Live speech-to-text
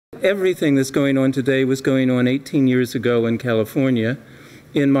Everything that's going on today was going on 18 years ago in California,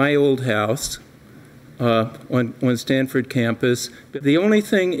 in my old house, on Stanford campus. The only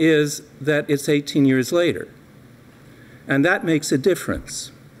thing is that it's 18 years later. And that makes a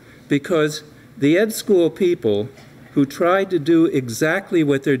difference, because the ed school people who tried to do exactly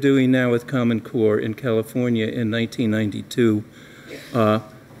what they're doing now with Common Core in California in 1992,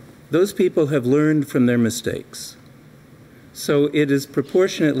 those people have learned from their mistakes. So it is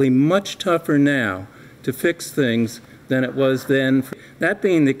proportionately much tougher now to fix things than it was then. That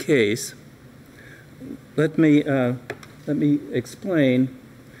being the case, let me explain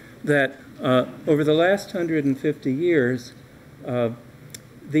that over the last 150 years,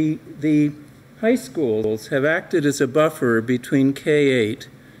 the high schools have acted as a buffer between K-8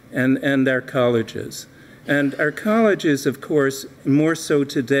 and our colleges. And our colleges, of course, more so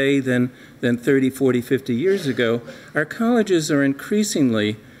today than 30, 40, 50 years ago, our colleges are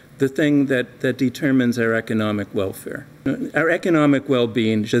increasingly the thing that determines our economic welfare. Our economic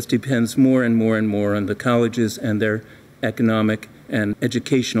well-being just depends more and more and more on the colleges and their economic and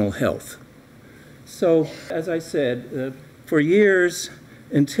educational health. So, as I said, for years,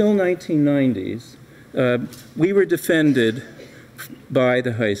 until 1990s, we were defended by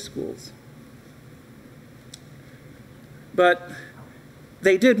the high schools. But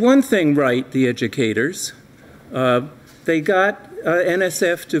they did one thing right, the educators. They got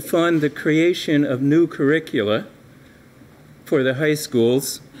NSF to fund the creation of new curricula for the high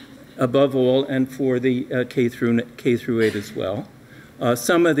schools, above all, and for the K through 8 as well.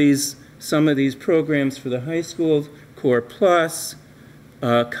 Some of these programs for the high schools, Core Plus,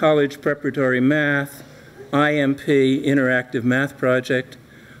 College Preparatory Math, IMP, Interactive Math Project,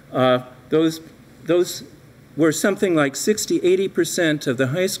 those were something like 60–80% of the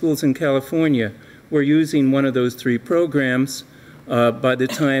high schools in California were using one of those three programs by the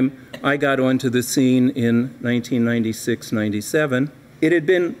time I got onto the scene in 1996–97. It had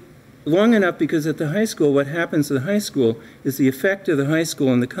been long enough because at the high school, what happens at the high school is the effect of the high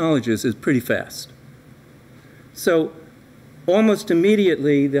school and the colleges is pretty fast. So almost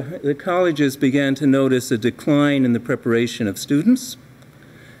immediately, the colleges began to notice a decline in the preparation of students,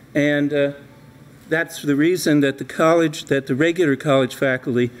 and that's the reason that the regular college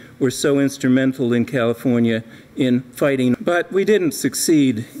faculty were so instrumental in California in fighting. But we didn't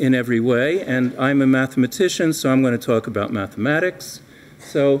succeed in every way, and I'm a mathematician, so I'm going to talk about mathematics.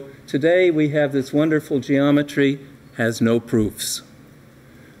 So today we have this wonderful geometry, has no proofs.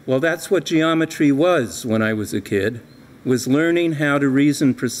 Well, that's what geometry was when I was a kid, was learning how to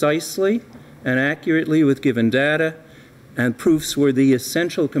reason precisely and accurately with given data, and proofs were the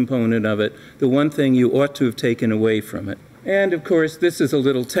essential component of it, the one thing you ought to have taken away from it. And of course, this is a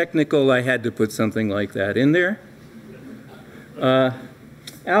little technical. I had to put something like that in there.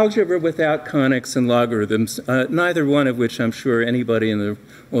 Algebra without conics and logarithms, neither one of which I'm sure anybody in the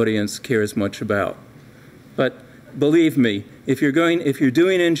audience cares much about. But believe me, if you're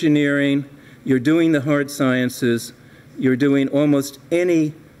doing engineering, you're doing the hard sciences, you're doing almost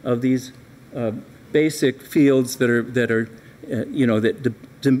any of these basic fields that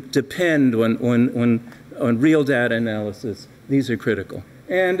depend on real data analysis, these are critical.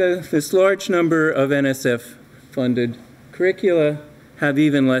 And this large number of NSF-funded curricula have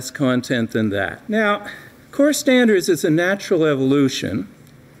even less content than that. Now, core standards is a natural evolution,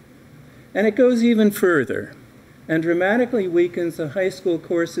 and it goes even further and dramatically weakens the high school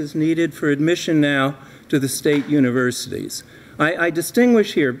courses needed for admission now to the state universities. I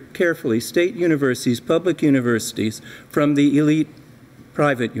distinguish here carefully state universities, public universities, from the elite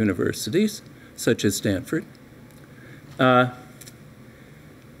private universities, such as Stanford,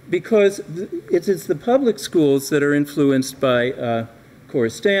 because it is the public schools that are influenced by core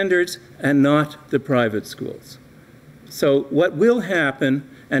standards and not the private schools. So what will happen,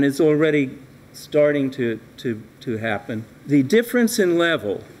 and is already starting to happen, the difference in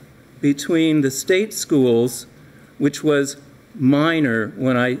level between the state schools, which was minor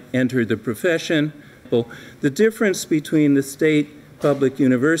when I entered the profession, the difference between the state public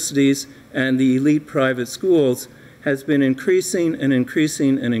universities and the elite private schools has been increasing and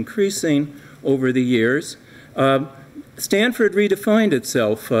increasing and increasing over the years. Stanford redefined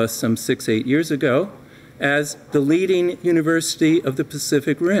itself some 6–8 years ago as the leading university of the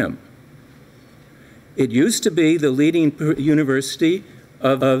Pacific Rim. It used to be the leading university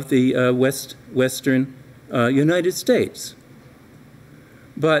of the Western United States.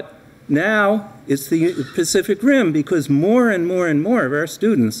 But now it's the Pacific Rim, because more and more and more of our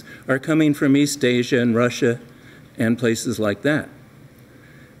students are coming from East Asia and Russia and places like that.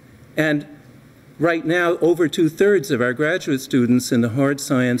 And Right now, over 2/3 of our graduate students in the hard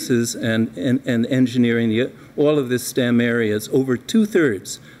sciences and engineering, all of the STEM areas, over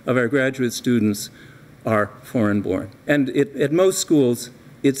 2/3 of our graduate students are foreign-born. And at most schools,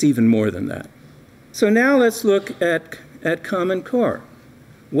 it's even more than that. So now let's look at Common Core.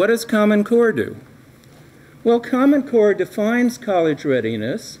 What does Common Core do? Well, Common Core defines college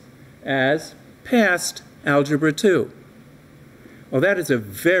readiness as past Algebra 2. Well, that is a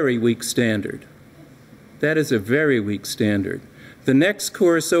very weak standard. That is a very weak standard. The next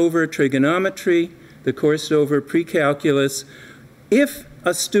course over, trigonometry, the course over, pre-calculus, if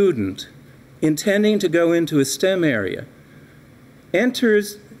a student intending to go into a STEM area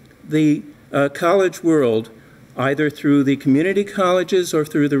enters the college world either through the community colleges or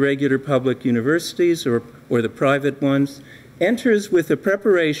through the regular public universities or the private ones, enters with a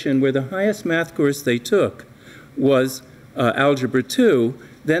preparation where the highest math course they took was Algebra 2,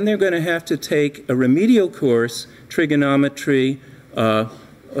 then they're going to have to take a remedial course, trigonometry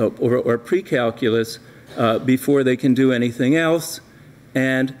or pre-calculus, before they can do anything else,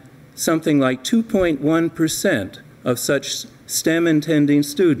 and something like 2.1% of such STEM-intending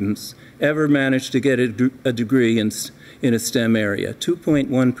students ever manage to get a degree in a STEM area,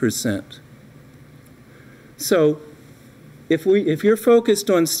 2.1%. So if you're focused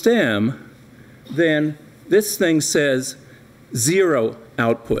on STEM, then this thing says 0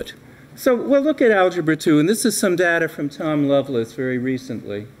 output. So we'll look at Algebra 2, and this is some data from Tom Lovelace very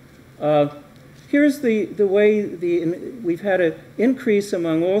recently. Here's the way we've had an increase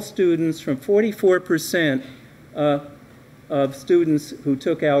among all students from 44% of students who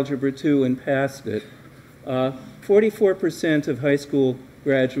took Algebra 2 and passed it, 44% of high school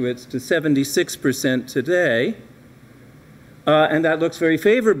graduates to 76% today. And that looks very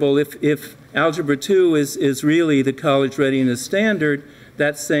favorable. If Algebra 2 is really the college readiness standard,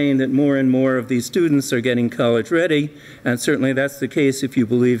 that's saying that more and more of these students are getting college ready, and certainly that's the case if you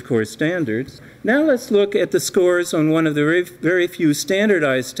believe core standards. Now let's look at the scores on one of the very few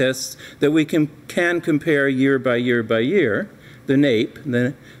standardized tests that we can compare year by year by year, the NAEP,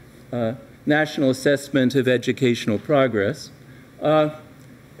 the National Assessment of Educational Progress. And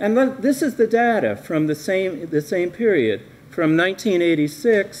this is the data from the same period, from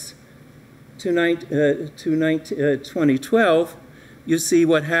 1986 to 2012. You see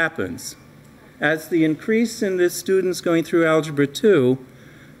what happens. As the increase in the students going through Algebra 2,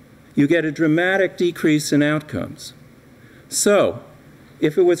 you get a dramatic decrease in outcomes. So,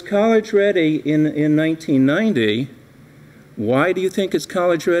 if it was college ready in 1990, why do you think it's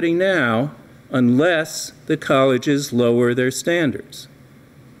college ready now unless the colleges lower their standards?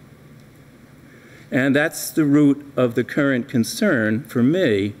 And that's the root of the current concern for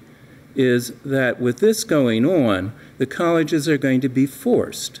me, is that with this going on, the colleges are going to be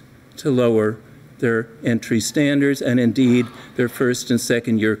forced to lower their entry standards and indeed their first and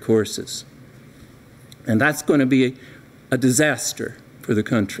second year courses. And that's going to be a disaster for the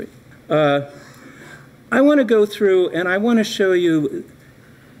country. I want to go through and I want to show you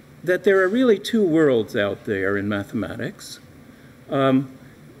that there are really two worlds out there in mathematics. And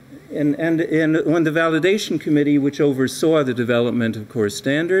on the validation committee, which oversaw the development of core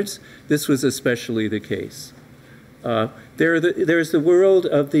standards, this was especially the case. There's the world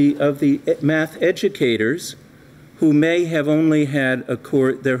of the math educators who may have only had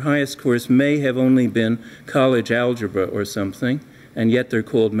their highest course may have only been college algebra or something, and yet they're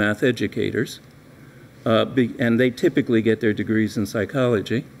called math educators. And they typically get their degrees in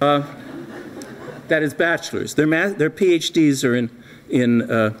psychology. That is bachelor's. Their PhDs are in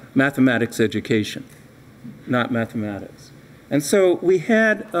mathematics education, not mathematics. And so we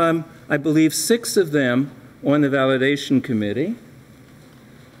had, I believe, 6 of them on the validation committee.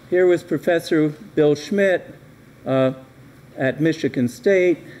 Here was Professor Bill Schmidt at Michigan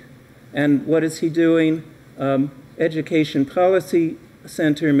State. And what is he doing? Education Policy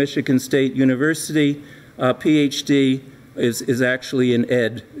Center, Michigan State University. PhD is actually in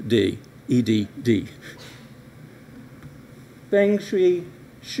EdD. Feng-Shui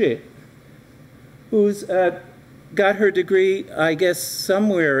Shi, who's got her degree, I guess,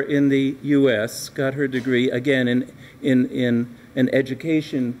 somewhere in the U.S., got her degree, again, in an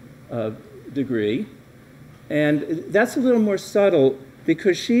education degree. And that's a little more subtle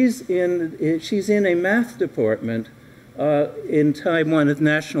because she's in a math department in Taiwan, at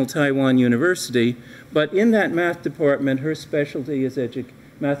National Taiwan University, but in that math department, her specialty is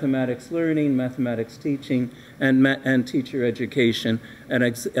mathematics learning, mathematics teaching, and teacher education. And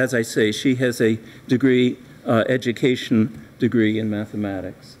as I say, she has a degree, education degree in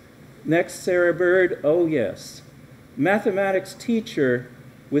mathematics. Next, Sarah Bird, oh yes. Mathematics teacher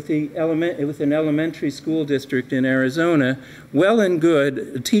with an elementary school district in Arizona, well and good.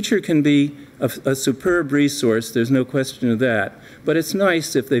 A teacher can be a superb resource, there's no question of that. But it's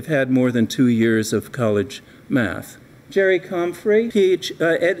nice if they've had more than 2 years of college math. Jerry Comfrey,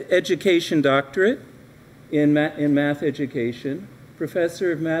 education doctorate in math education,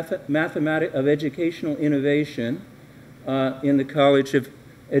 professor of educational innovation in the College of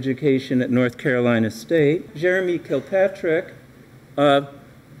Education at North Carolina State. Jeremy Kilpatrick,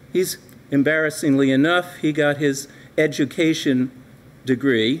 he's, embarrassingly enough, he got his education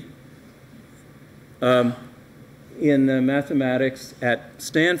degree in mathematics at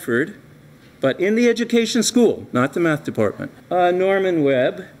Stanford, but in the education school, not the math department. Norman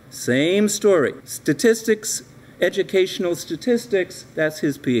Webb, same story. Statistics, educational statistics, that's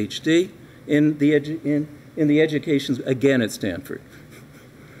his PhD in the education, again at Stanford.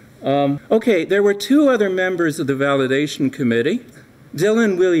 Okay, there were 2 other members of the validation committee.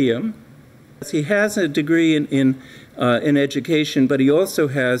 Dylan William, he has a degree in education, but he also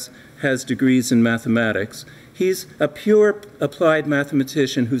has degrees in mathematics. He's a pure applied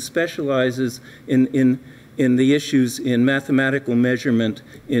mathematician who specializes in the issues in mathematical measurement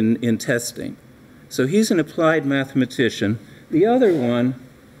in testing. So he's an applied mathematician. The other one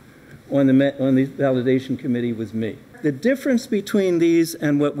on the validation committee was me. The difference between these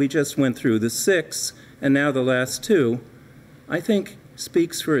and what we just went through, the 6 and now the last 2, I think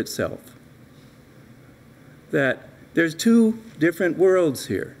speaks for itself. That there's 2 different worlds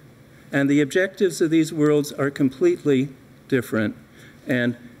here, and the objectives of these worlds are completely different,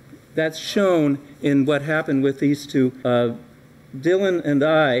 and that's shown in what happened with these 2. Dylan and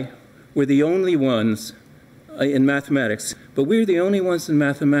I were the only ones in mathematics, but we're the only ones in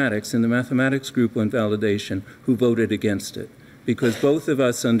mathematics, in the mathematics group on validation, who voted against it, because both of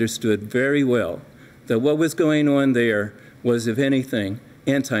us understood very well that what was going on there was, if anything,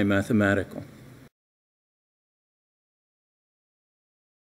 anti-mathematical.